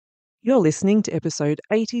You're listening to episode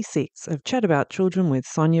 86 of Chat About Children with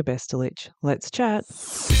Sonia Bestelich. Let's chat.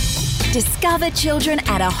 Discover children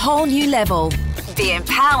at a whole new level. Be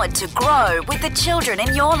empowered to grow with the children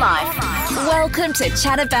in your life. Welcome to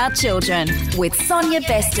Chat About Children with Sonia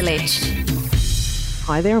Bestelich.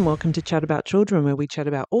 Hi there and welcome to Chat About Children, where we chat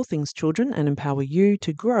about all things children and empower you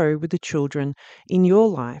to grow with the children in your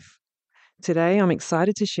life. Today, I'm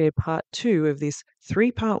excited to share part 2 of this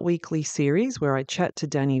 3-part weekly series where I chat to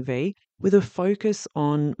Danny V with a focus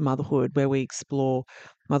on motherhood, where we explore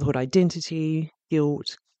motherhood identity,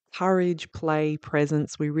 guilt, courage, play,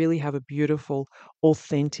 presence. We really have a beautiful,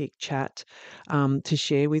 authentic chat to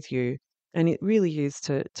share with you. And it really is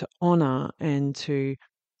to honor and to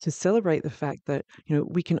celebrate the fact that,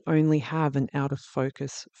 we can only have an out of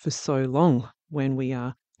focus for so long when we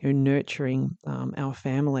are nurturing our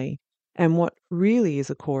family. And what really is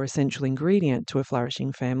a core essential ingredient to a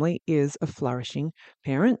flourishing family is a flourishing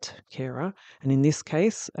parent, carer, and in this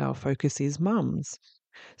case, our focus is mums.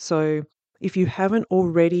 So if you haven't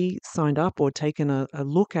already signed up or taken a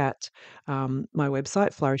look at my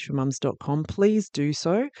website, flourishformums.com, please do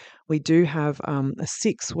so. We do have a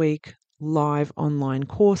 6-week live online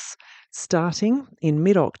course starting in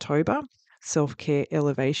mid-October, Self-Care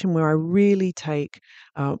Elevation, where I really take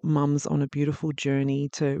mums on a beautiful journey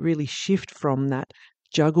to really shift from that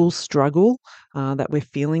struggle that we're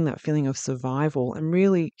feeling, that feeling of survival, and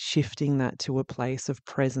really shifting that to a place of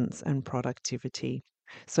presence and productivity.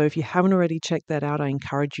 So if you haven't already checked that out, I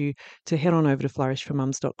encourage you to head on over to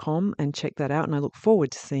flourishformums.com and check that out. And I look forward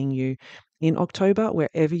to seeing you in October,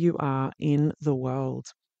 wherever you are in the world.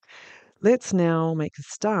 Let's now make a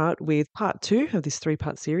start with part 2 of this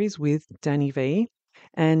 3-part series with Danny V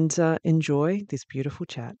and enjoy this beautiful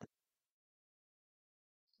chat.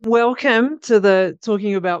 Welcome to the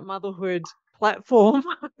Talking About Motherhood platform,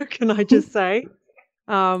 can I just say?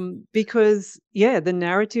 Because, the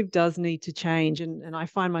narrative does need to change. And I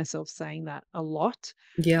find myself saying that a lot.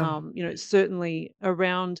 Yeah. Certainly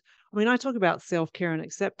around, I talk about self-care and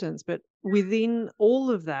acceptance, but within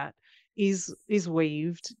all of that is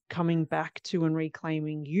weaved coming back to and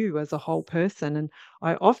reclaiming you as a whole person. And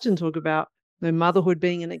I often talk about the motherhood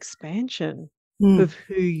being an expansion of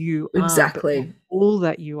who you are, exactly, all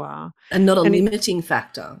that you are, and not a limiting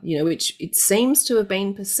factor, which it seems to have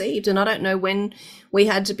been perceived. And I don't know when we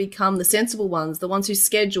had to become the sensible ones, the ones who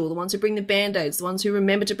schedule, the ones who bring the band-aids, the ones who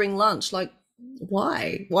remember to bring lunch. Like,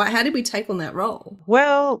 why? How did we take on that role?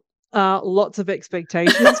 Well, lots of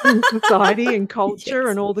expectations from society and culture. Yes.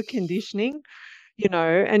 And all the conditioning,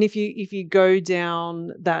 and if you go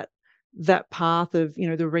down that path of,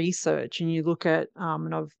 the research, and you look at,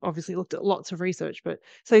 and I've obviously looked at lots of research, but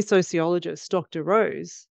say sociologist Dr.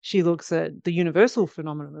 Rose, she looks at the universal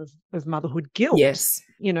phenomenon of motherhood guilt. Yes.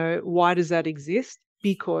 Why does that exist?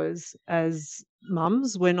 Because as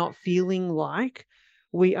mums, we're not feeling like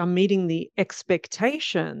we are meeting the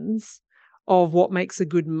expectations of what makes a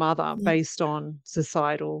good mother based on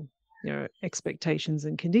societal expectations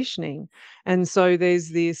and conditioning. And so there's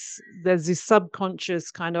this subconscious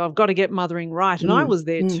kind of, I've got to get mothering right. And I was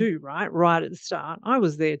there too, right at the start. I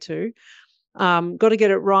was there too. Got to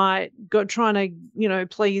get it right, trying to,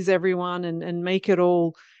 please everyone and make it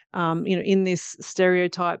all, in this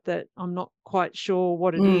stereotype that I'm not quite sure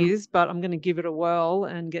what it is, but I'm going to give it a whirl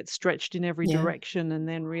and get stretched in every direction and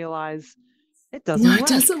then realize it doesn't work. It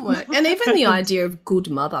doesn't work. And even the idea of good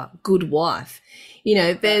mother, good wife,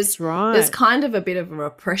 there's kind of a bit of a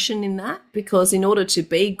repression in that, because in order to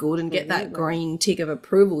be good and get that green tick of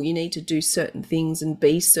approval, you need to do certain things and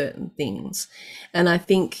be certain things. And I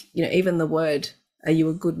think, even the word, are you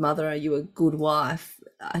a good mother? Are you a good wife?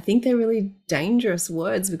 I think they're really dangerous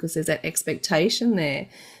words, because there's that expectation there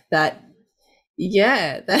that,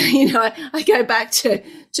 I go back to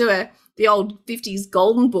the old 50s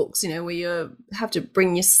golden books, where you have to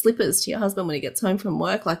bring your slippers to your husband when he gets home from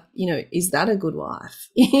work. Like, is that a good wife?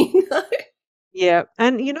 Yeah.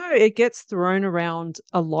 And, it gets thrown around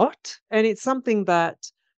a lot. And it's something that,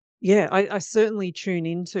 I certainly tune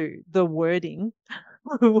into the wording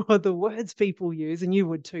or the words people use. And you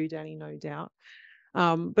would too, Danny, no doubt.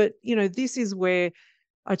 But, this is where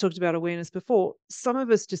I talked about awareness before. Some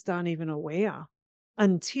of us just aren't even aware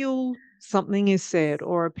until something is said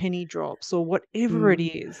or a penny drops or whatever it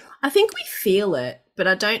is. I think we feel it, but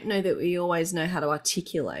I don't know that we always know how to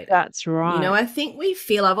articulate it. That's right. I think we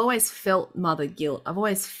feel, I've always felt mother guilt. I've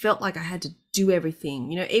always felt like I had to do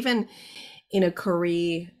everything, even in a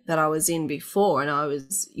career that I was in before, and I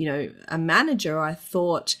was, a manager, I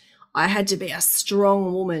thought I had to be a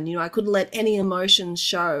strong woman. I couldn't let any emotions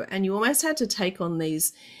show. And you almost had to take on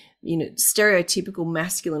these, stereotypical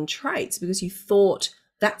masculine traits, because you thought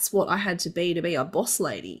that's what I had to be a boss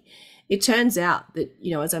lady. It turns out that,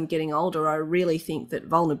 you know, as I'm getting older, I really think that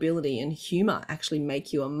vulnerability and humor actually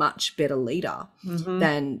make you a much better leader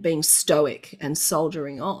than being stoic and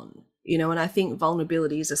soldiering on, you know, and I think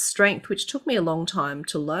vulnerability is a strength, which took me a long time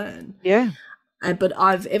to learn. Yeah. But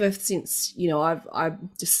I've ever since, you know, I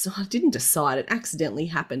didn't decide, it accidentally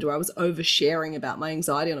happened, where I was oversharing about my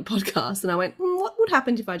anxiety on a podcast, and I went, what would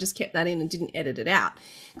happen if I just kept that in and didn't edit it out?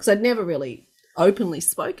 Because I'd never really openly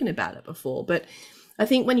spoken about it before. But I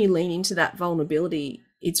think when you lean into that vulnerability,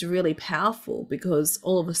 it's really powerful, because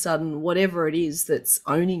all of a sudden, whatever it is that's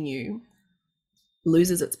owning you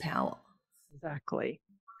loses its power. Exactly.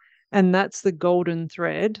 And that's the golden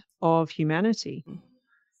thread of humanity.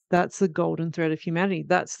 That's the golden thread of humanity.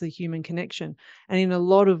 That's the human connection. And in a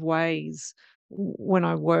lot of ways, when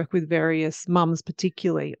I work with various mums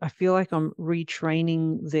particularly, I feel like I'm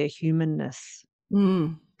retraining their humanness,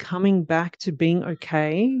 coming back to being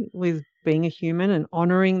okay with being a human and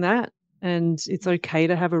honoring that. And it's okay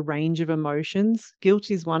to have a range of emotions.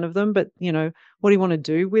 Guilt is one of them, but, you know, what do you want to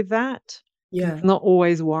do with that? Yeah. It's not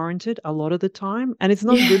always warranted a lot of the time, and it's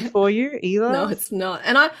not good for you either. No, it's not.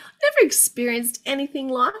 And I've never experienced anything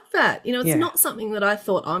like that. You know, it's not something that I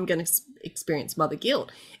thought, I'm going to experience mother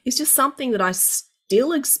guilt. It's just something that I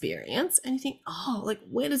still experience, and you think, oh, like,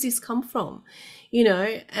 where does this come from? You know,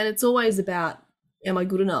 and it's always about, am I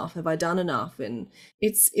good enough? Have I done enough? And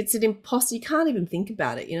it's an impossible, you can't even think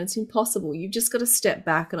about it. You know, it's impossible. You've just got to step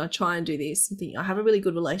back, and I try and do this and think, I have a really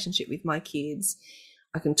good relationship with my kids.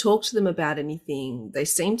 I can talk to them about anything. They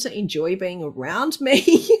seem to enjoy being around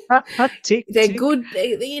me. They're good.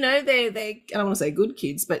 You know, they're, I don't want to say good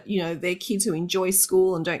kids, but, you know, they're kids who enjoy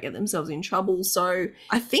school and don't get themselves in trouble. So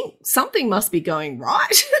I think something must be going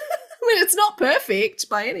right. I mean, it's not perfect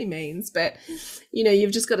by any means, but, you know,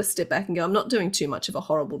 you've just got to step back and go, I'm not doing too much of a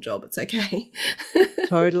horrible job. It's okay.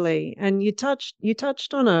 Totally. And you touched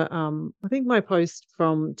on I think my post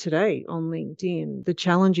from today on LinkedIn, the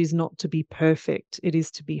challenge is not to be perfect. It is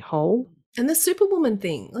to be whole. And the superwoman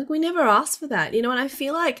thing, like, we never asked for that, you know, and I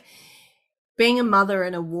feel like being a mother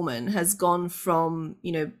and a woman has gone from,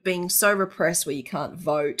 you know, being so repressed where you can't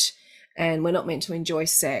vote, and we're not meant to enjoy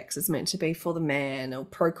sex, it's meant to be for the man or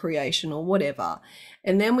procreation or whatever.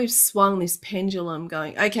 And then we've swung this pendulum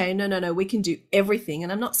going, okay, no, we can do everything.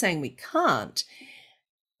 And I'm not saying we can't,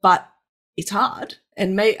 but it's hard.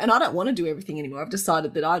 And I don't want to do everything anymore. I've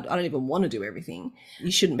decided that I don't even want to do everything. You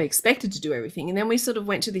shouldn't be expected to do everything. And then we sort of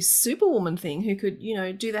went to this superwoman thing who could, you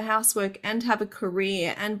know, do the housework and have a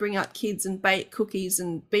career and bring up kids and bake cookies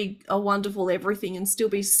and be a wonderful everything and still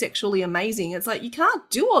be sexually amazing. It's like, you can't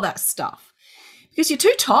do all that stuff because you're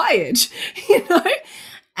too tired, you know,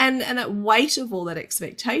 and that weight of all that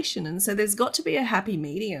expectation. And so there's got to be a happy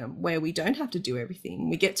medium where we don't have to do everything.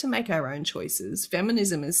 We get to make our own choices.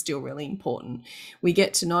 Feminism is still really important. We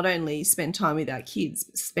get to not only spend time with our kids,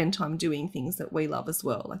 but spend time doing things that we love as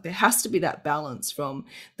well. Like, there has to be that balance from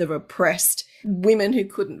the repressed women who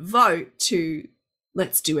couldn't vote to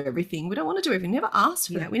let's do everything. We don't want to do everything. We never asked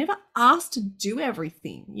for that. We never asked to do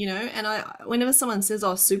everything, you know. And whenever someone says,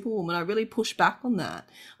 oh, superwoman, I really push back on that.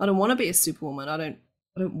 I don't want to be a superwoman. I don't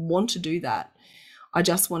want to do that. I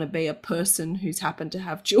just want to be a person who's happened to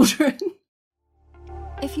have children.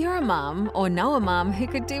 If you're a mum or know a mum who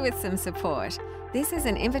could do with some support, this is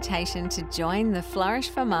an invitation to join the Flourish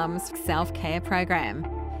for Mums self-care program.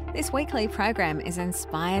 This weekly program is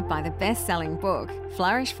inspired by the best-selling book,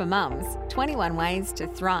 Flourish for Mums, 21 Ways to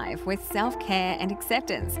Thrive with Self-Care and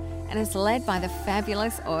Acceptance, and is led by the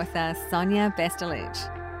fabulous author Sonia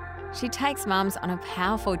Bestelich. She takes mums on a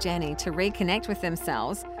powerful journey to reconnect with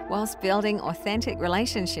themselves whilst building authentic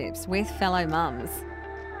relationships with fellow mums.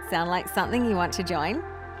 Sound like something you want to join?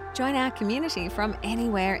 Join our community from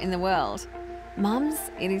anywhere in the world. Mums,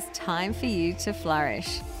 it is time for you to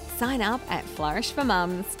flourish. Sign up at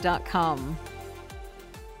flourishformums.com.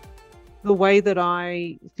 The way that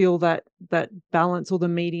I feel that balance or the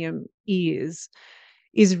medium is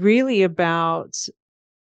really about,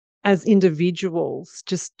 as individuals,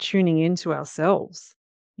 just tuning into ourselves.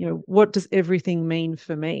 You know, what does everything mean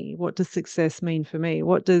for me? What does success mean for me?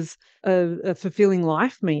 What does a fulfilling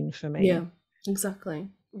life mean for me? Yeah, exactly.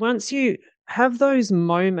 Once you have those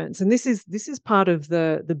moments, and this is part of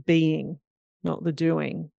the being, not the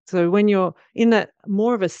doing. So when you're in that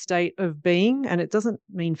more of a state of being, and it doesn't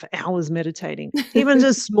mean for hours meditating, even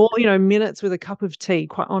just small, you know, minutes with a cup of tea,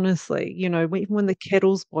 quite honestly, you know, even when the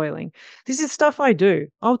kettle's boiling, this is stuff I do.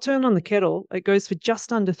 I'll turn on the kettle. It goes for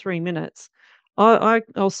just under 3 minutes.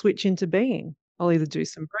 I'll switch into being. I'll either do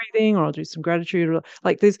some breathing or I'll do some gratitude, or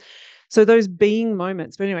like there's So those being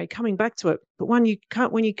moments, but anyway, coming back to it, but when you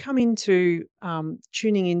come into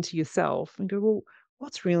tuning into yourself and go, well,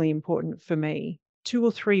 what's really important for me? 2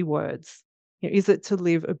 or 3 words. Is it to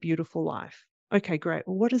live a beautiful life? Okay, great.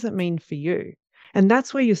 Well, what does it mean for you? And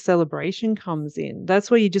that's where your celebration comes in.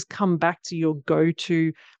 That's where you just come back to your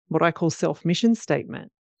go-to, what I call self-mission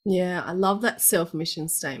statement. Yeah, I love that self-mission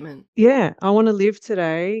statement. Yeah, I want to live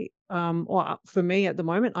today. Or for me at the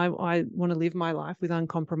moment, I want to live my life with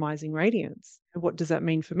uncompromising radiance. And what does that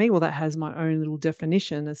mean for me? Well, that has my own little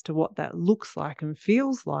definition as to what that looks like and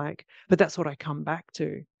feels like, but that's what I come back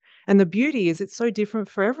to. And the beauty is it's so different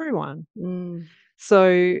for everyone.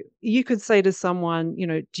 So you could say to someone,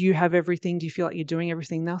 do you have everything? Do you feel like you're doing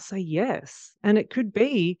everything? They'll say yes. And it could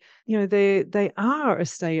be, they are a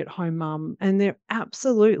stay-at-home mum and they're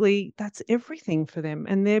absolutely, that's everything for them.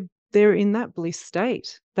 And they're in that bliss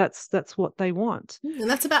state. That's what they want. And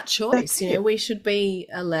that's about choice. We should be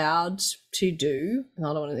allowed to do, and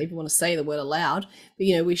I don't even want to say the word allowed,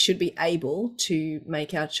 but we should be able to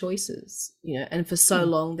make our choices, and for so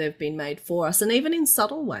long they've been made for us. And even in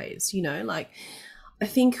subtle ways, like I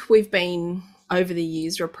think we've been over the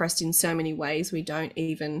years repressed in so many ways we don't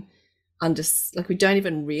even we don't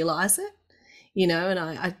even realize it, and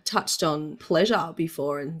I touched on pleasure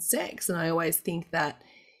before and sex, and I always think that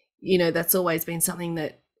that's always been something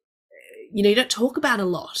that you don't talk about a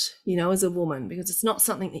lot, as a woman, because it's not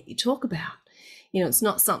something that you talk about. It's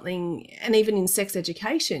not something, and even in sex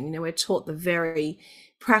education, we're taught the very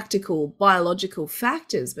practical biological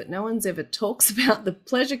factors, but no one's ever talks about the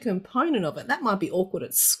pleasure component of it. That might be awkward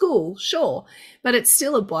at school, sure, but it's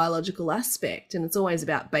still a biological aspect, and it's always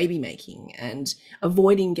about baby making and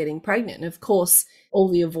avoiding getting pregnant. And of course, all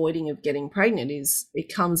the avoiding of getting pregnant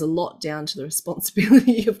it comes a lot down to the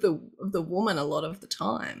responsibility of the woman a lot of the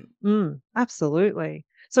time. Absolutely.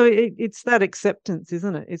 So it's that acceptance,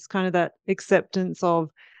 isn't it? It's kind of that acceptance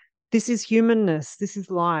of this is humanness, this is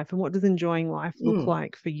life, and what does enjoying life look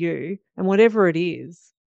like for you? And whatever it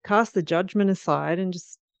is, cast the judgment aside and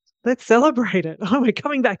just let's celebrate it. Oh, we're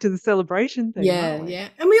coming back to the celebration thing. Yeah.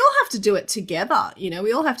 And we all have to do it together.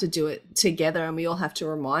 We all have to do it together, and we all have to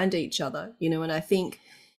remind each other, and I think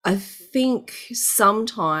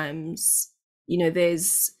sometimes,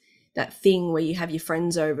 there's that thing where you have your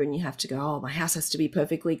friends over and you have to go, oh, my house has to be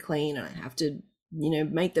perfectly clean and I have to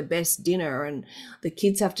make the best dinner and the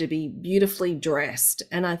kids have to be beautifully dressed.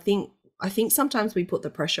 And I think sometimes we put the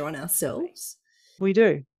pressure on ourselves. We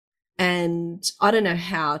do. And I don't know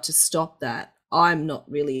how to stop that. I'm not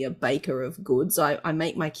really a baker of goods. I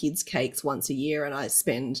make my kids cakes once a year and I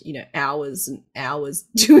spend, hours and hours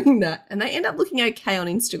doing that. And they end up looking okay on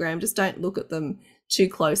Instagram. Just don't look at them too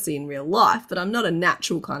closely in real life. But I'm not a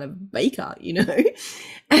natural kind of baker,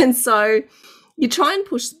 And so you try and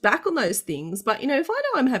push back on those things. But, if I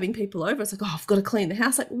know I'm having people over, it's like, oh, I've got to clean the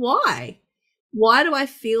house. Like, why? Why do I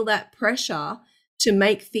feel that pressure to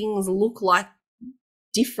make things look like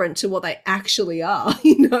different to what they actually are?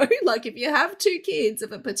 Like if you have 2 kids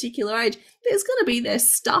of a particular age, there's going to be their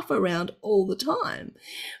stuff around all the time.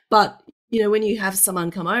 But, when you have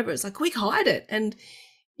someone come over, it's like, quick, hide it. And,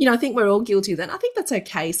 I think we're all guilty of that. I think that's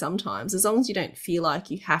okay sometimes, as long as you don't feel like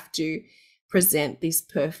you have to present this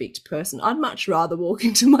perfect person. I'd much rather walk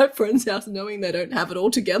into my friend's house knowing they don't have it all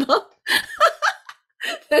together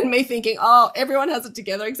than me thinking, oh, everyone has it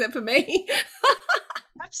together except for me.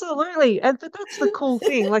 Absolutely. And that's the cool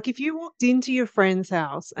thing. Like if you walked into your friend's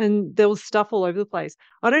house and there was stuff all over the place,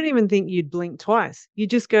 I don't even think you'd blink twice. You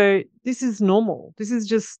just go, this is normal. This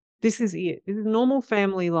is it. This is normal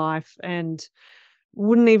family life, and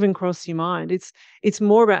wouldn't even cross your mind. It's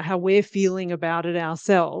more about how we're feeling about it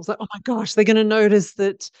ourselves. Like, oh my gosh, they're going to notice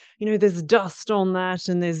that, there's dust on that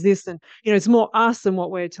and there's this, and, it's more us than what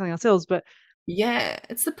we're telling ourselves. But yeah,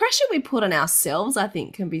 it's the pressure we put on ourselves, I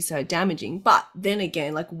think, can be so damaging. But then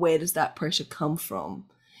again, like, where does that pressure come from?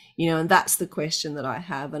 And that's the question that I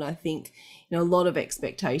have. And I think, a lot of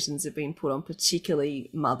expectations have been put on particularly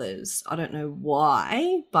mothers. I don't know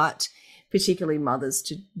why, but particularly mothers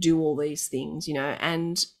to do all these things,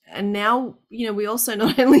 and now, we also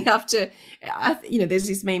not only have to, there's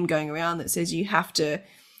this meme going around that says you have to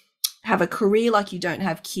have a career like you don't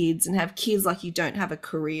have kids and have kids like you don't have a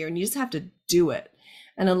career, and you just have to do it.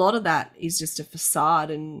 And a lot of that is just a facade.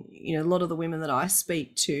 And, a lot of the women that I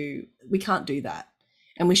speak to, we can't do that.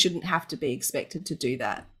 And we shouldn't have to be expected to do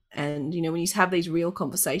that. And, when you have these real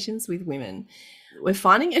conversations with women, we're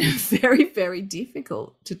finding it very, very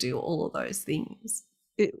difficult to do all of those things.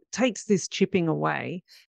 It takes this chipping away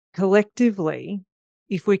collectively.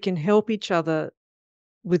 If we can help each other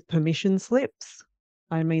with permission slips,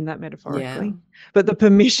 I mean that metaphorically, but the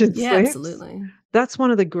permission slips, absolutely, that's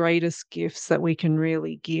one of the greatest gifts that we can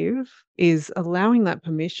really give, is allowing that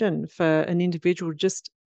permission for an individual,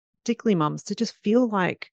 just particularly mums, to just feel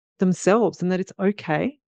like themselves, and that it's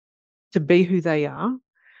okay to be who they are.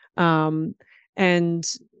 And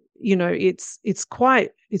it's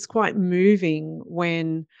quite moving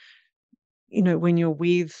when when you're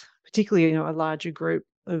with particularly a larger group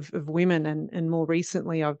of women, and more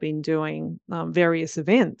recently I've been doing various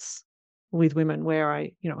events with women where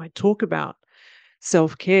I talk about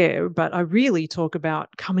self-care, but I really talk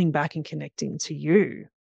about coming back and connecting to you,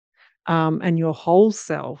 and your whole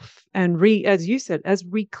self, and as you said, as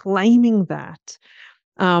reclaiming that.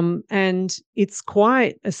 And it's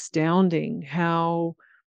quite astounding how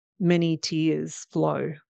many tears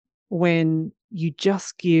flow when you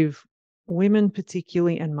just give women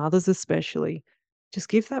particularly, and mothers especially, just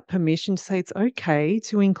give that permission to say it's okay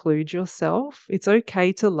to include yourself. It's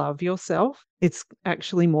okay to love yourself. It's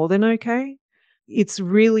actually more than okay. It's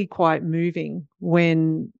really quite moving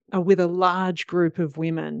when with a large group of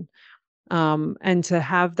women, and to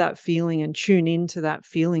have that feeling and tune into that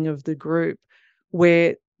feeling of the group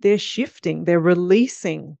where they're shifting, they're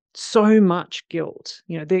releasing so much guilt.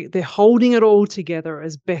 They're holding it all together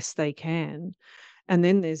as best they can. And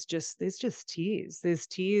then there's just tears. There's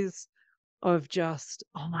tears of just,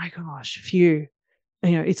 oh my gosh, phew.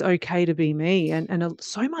 It's okay to be me. And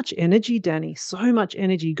so much energy, Danny, so much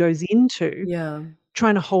energy goes into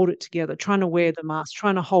trying to hold it together, trying to wear the mask,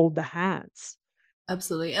 trying to hold the hats.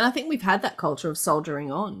 Absolutely. And I think we've had that culture of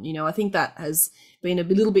soldiering on. I think that has been a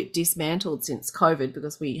little bit dismantled since COVID,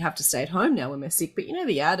 because we have to stay at home now when we're sick. But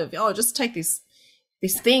the ad of, just take this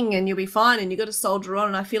thing and you'll be fine, and you've got to soldier on.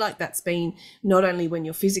 And I feel like that's been not only when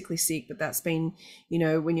you're physically sick, but that's been,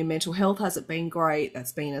 when your mental health hasn't been great.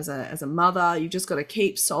 That's been as a mother. You've just got to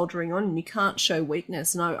keep soldiering on, and you can't show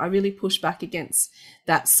weakness. And I really push back against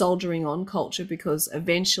that soldiering on culture, because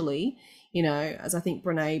eventually, as I think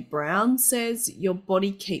Brene Brown says, your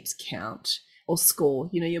body keeps count or score.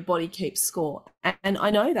 Your body keeps score. And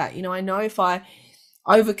I know that. I know if I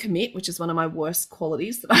overcommit, which is one of my worst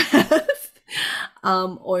qualities that I have,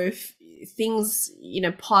 or if things,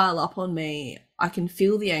 pile up on me, I can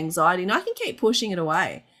feel the anxiety, and I can keep pushing it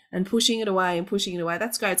away and pushing it away and pushing it away.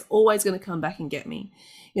 That's great. It's always going to come back and get me.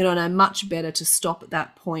 And I'm much better to stop at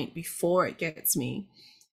that point before it gets me,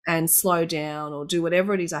 and slow down or do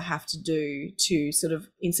whatever it is I have to do to sort of,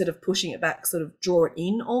 instead of pushing it back, sort of draw it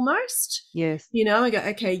in almost. Yes. I go,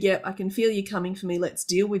 okay, yep, I can feel you coming for me. Let's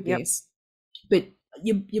deal with this. But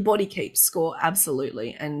your body keeps score,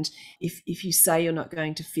 absolutely. And if you say you're not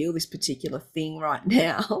going to feel this particular thing right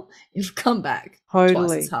now, it'll come back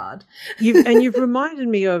twice as hard. You've reminded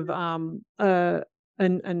me of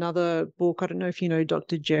another book. I don't know if you know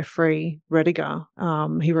Dr. Jeffrey Rediger.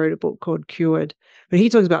 He wrote a book called Cured, but he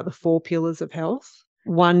talks about the 4 pillars of health.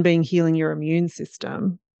 1 being healing your immune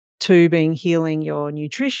system, 2 being healing your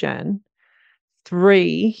nutrition,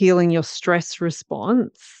 3 healing your stress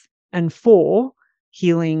response, and 4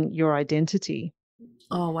 healing your identity.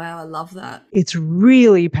 Oh, wow. I love that. It's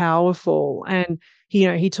really powerful. And,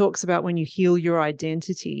 he talks about when you heal your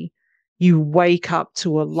identity, you wake up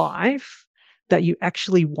to a life that you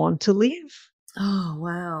actually want to live. Oh,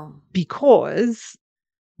 wow. Because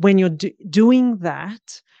when you're doing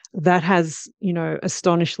that has,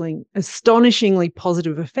 astonishingly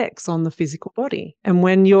positive effects on the physical body. And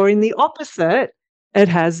when you're in the opposite, it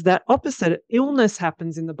has that opposite. Illness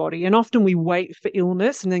happens in the body. And often we wait for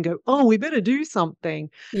illness and then go, oh, we better do something.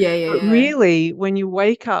 But really, when you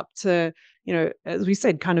wake up to, as we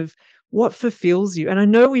said, kind of what fulfills you. And I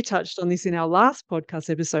know we touched on this in our last podcast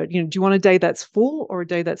episode. Do you want a day that's full or a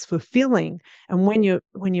day that's fulfilling? And when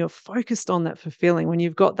you're focused on that fulfilling, when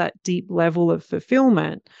you've got that deep level of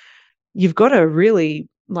fulfillment, you've got a really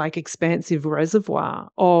expansive reservoir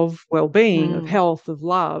of well-being, of health, of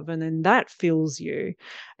love, and then that fills you.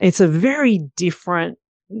 It's a very different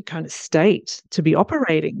kind of state to be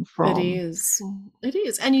operating from. It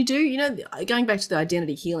is. And you do, going back to the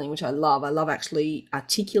identity healing, which I love actually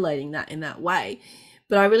articulating that in that way.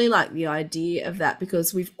 But I really like the idea of that,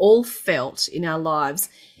 because we've all felt in our lives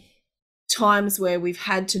times where we've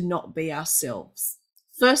had to not be ourselves.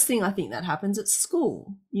 First thing I think that happens at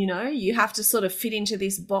school. You have to sort of fit into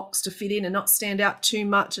this box to fit in and not stand out too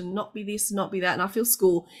much and not be this, not be that. And I feel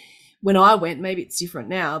school, when I went, maybe it's different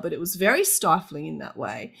now, but it was very stifling in that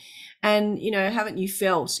way. And, haven't you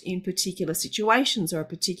felt in particular situations or a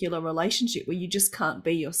particular relationship where you just can't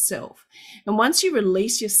be yourself? And once you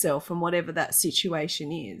release yourself from whatever that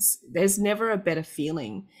situation is, there's never a better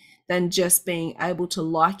feeling than just being able to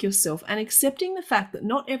like yourself and accepting the fact that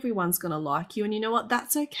not everyone's going to like you. And you know what?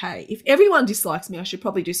 That's okay. If everyone dislikes me, I should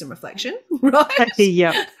probably do some reflection, right?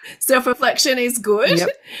 Yep. Self-reflection is good. Yep.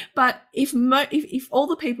 But if all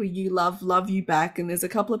the people you love you back, and there's a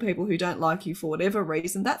couple of people who don't like you for whatever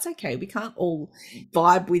reason, that's okay. We can't all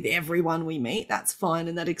vibe with everyone we meet. That's fine.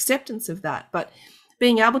 And that acceptance of that. But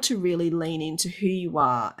being able to really lean into who you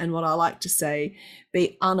are, and what I like to say,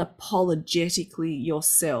 be unapologetically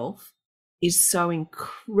yourself, is so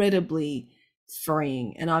incredibly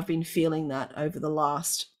freeing. And I've been feeling that over the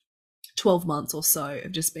last 12 months or so,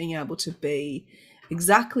 of just being able to be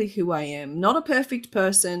exactly who I am, not a perfect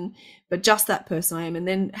person, but just that person I am. And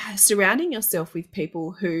then surrounding yourself with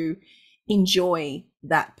people who enjoy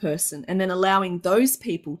that person, and then allowing those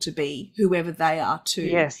people to be whoever they are too.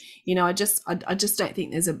 Yes. You know, I just don't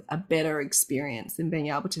think there's a better experience than being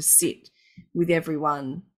able to sit with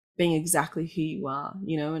everyone being exactly who you are,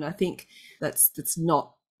 you know. And I think that's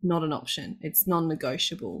not an option. It's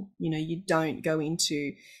non-negotiable. You know, you don't go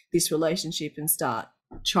into this relationship and start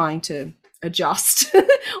trying to adjust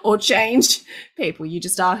or change people. You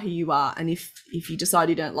just are who you are. And if you decide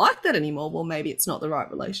you don't like that anymore, well, maybe it's not the right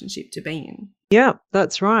relationship to be in. Yeah,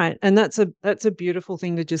 that's right. And that's a beautiful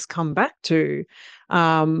thing to just come back to.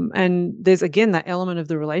 And there's, again, that element of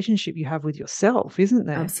the relationship you have with yourself, isn't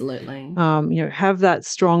there? Absolutely. You know, have that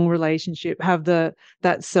strong relationship, have that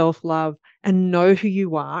self-love, and know who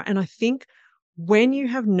you are. And I think when you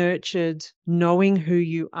have nurtured knowing who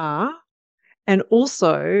you are, and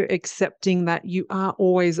also accepting that you are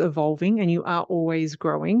always evolving and you are always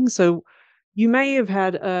growing. So you may have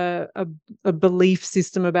had a belief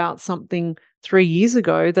system about something 3 years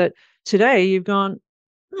ago that today you've gone,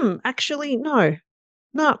 actually, no,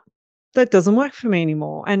 that doesn't work for me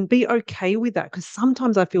anymore. And be okay with that, because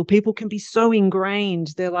sometimes I feel people can be so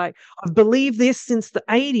ingrained. They're like, I've believed this since the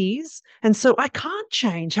 80s, and so I can't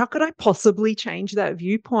change. How could I possibly change that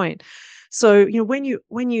viewpoint? So, you know, when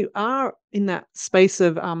you are in that space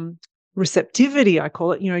of receptivity, I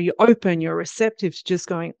call it, you know, you're open, you're receptive to just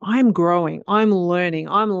going, I'm growing, I'm learning,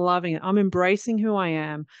 I'm loving it, I'm embracing who I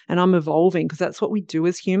am, and I'm evolving, because that's what we do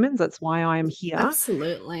as humans. That's why I am here.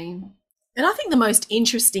 Absolutely. And I think the most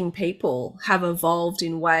interesting people have evolved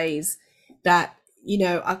in ways that, you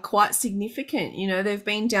know, are quite significant. You know, they've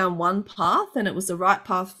been down one path and it was the right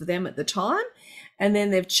path for them at the time. And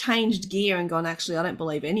then they've changed gear and gone, actually, I don't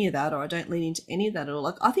believe any of that, or I don't lean into any of that at all.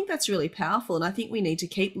 Like, I think that's really powerful. And I think we need to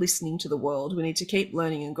keep listening to the world. We need to keep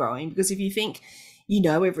learning and growing, because if you think you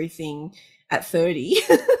know everything at 30,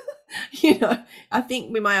 you know, I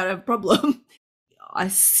think we might have a problem. I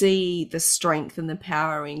see the strength and the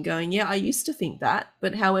power in going, yeah, I used to think that.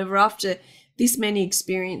 But however, after this many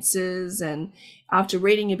experiences and after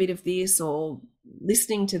reading a bit of this or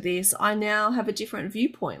listening to this, I now have a different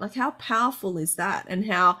viewpoint. Like, how powerful is that? And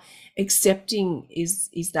how accepting is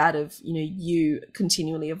that of, you know, you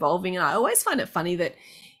continually evolving. And I always find it funny that,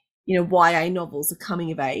 you know, YA novels are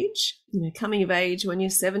coming of age, you know, coming of age when you're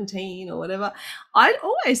 17 or whatever. I'd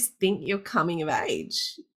always think you're coming of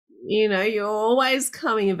age. You know, you're always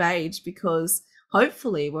coming of age, because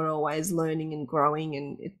hopefully we're always learning and growing.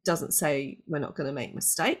 And it doesn't say we're not going to make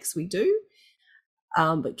mistakes. We do.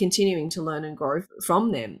 But continuing to learn and grow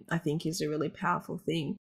from them, I think, is a really powerful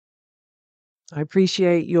thing. I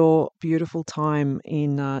appreciate your beautiful time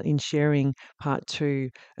in sharing part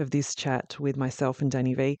 2 of this chat with myself and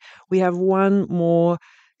Danny V. We have one more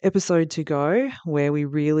episode to go where we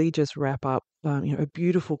really just wrap up you know, a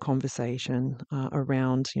beautiful conversation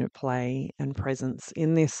around, you know, play and presence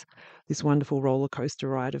in this wonderful roller coaster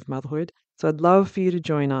ride of motherhood. So I'd love for you to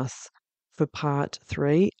join us for part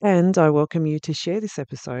 3, and I welcome you to share this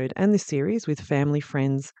episode and this series with family,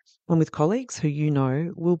 friends, and with colleagues who you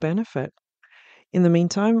know will benefit. In the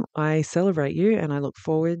meantime, I celebrate you and I look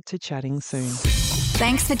forward to chatting soon.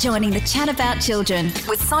 Thanks for joining the Chat About Children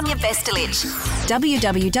with Sonia Vestelich.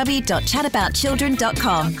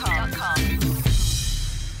 www.chataboutchildren.com.